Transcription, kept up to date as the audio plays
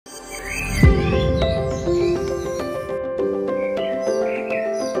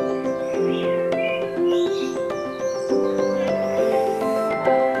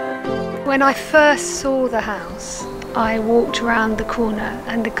When I first saw the house, I walked around the corner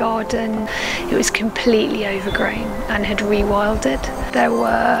and the garden, it was completely overgrown and had rewilded. There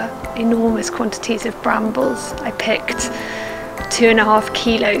were enormous quantities of brambles. I picked 2.5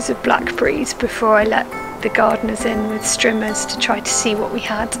 kilos of blackberries before I let the gardeners in with strimmers to try to see what we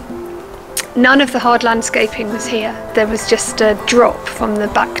had. None of the hard landscaping was here. There was just a drop from the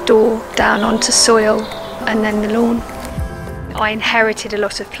back door down onto soil and then the lawn. I inherited a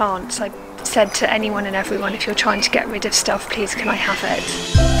lot of plants. I said to anyone and everyone, if you're trying to get rid of stuff, please can I have it?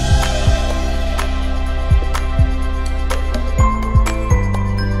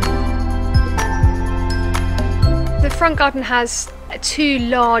 The front garden has 2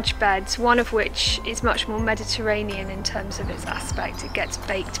 large beds, one of which is much more Mediterranean in terms of its aspect. It gets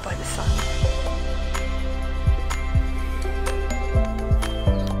baked by the sun.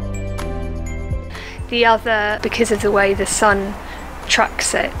 The other, because of the way the sun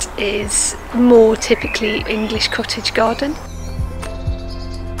tracks it, is more typically English cottage garden.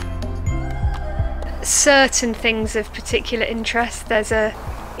 Certain things of particular interest. There's a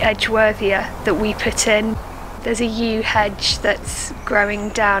edgeworthia that we put in. There's a yew hedge that's growing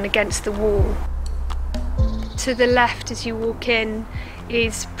down against the wall. To the left as you walk in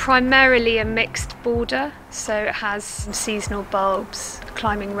is primarily a mixed border, so it has some seasonal bulbs,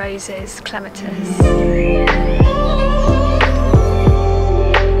 climbing roses, clematis.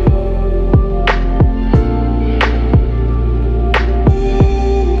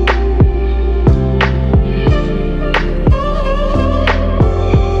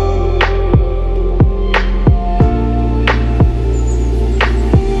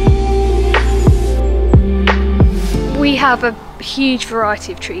 We have a huge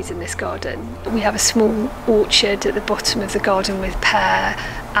variety of trees in this garden. We have a small orchard at the bottom of the garden with pear,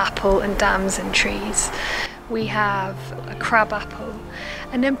 apple and damson trees. We have a crab apple,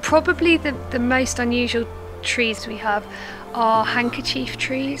 and then probably the most unusual trees we have are handkerchief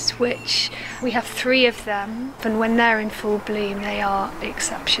trees, which we have 3 of them, and when they're in full bloom they are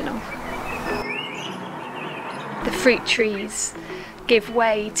exceptional. The fruit trees give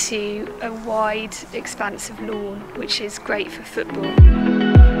way to a wide expansive lawn, which is great for football.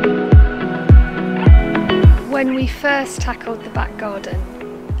 When we first tackled the back garden,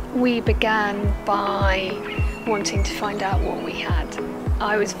 we began by wanting to find out what we had.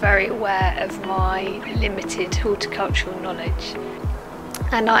 I was very aware of my limited horticultural knowledge,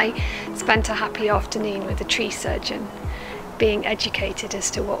 and I spent a happy afternoon with a tree surgeon being educated as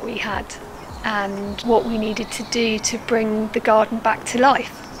to what we had and what we needed to do to bring the garden back to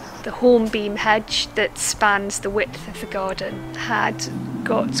life. The hornbeam hedge that spans the width of the garden had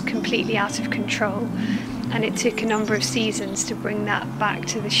got completely out of control, and it took a number of seasons to bring that back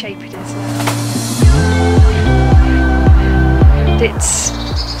to the shape it is now. It's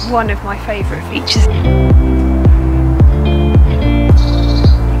one of my favourite features.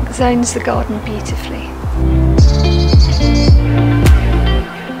 It zones the garden beautifully.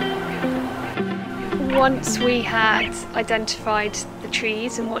 Once we had identified the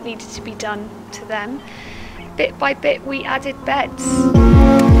trees and what needed to be done to them, bit by bit we added beds.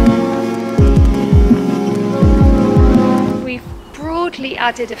 We've broadly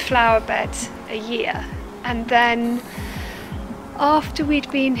added a flower bed a year, and then after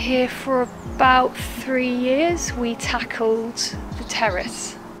we'd been here for about 3 years, we tackled the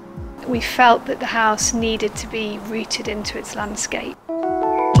terrace. We felt that the house needed to be rooted into its landscape.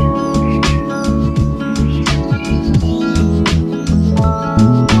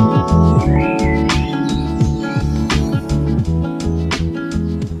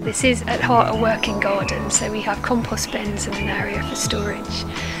 This is at heart a working garden, so we have compost bins and an area for storage.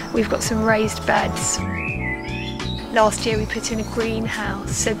 We've got some raised beds. Last year we put in a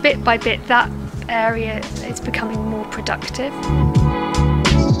greenhouse, so bit by bit that area is becoming more productive.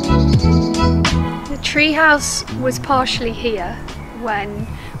 The treehouse was partially here when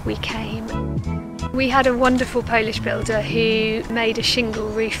we came. We had a wonderful Polish builder who made a shingle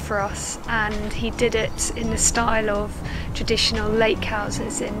roof for us, and he did it in the style of traditional lake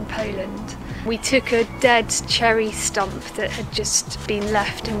houses in Poland. We took a dead cherry stump that had just been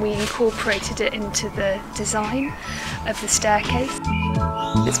left and we incorporated it into the design of the staircase.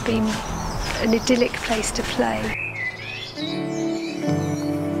 It's been an idyllic place to play.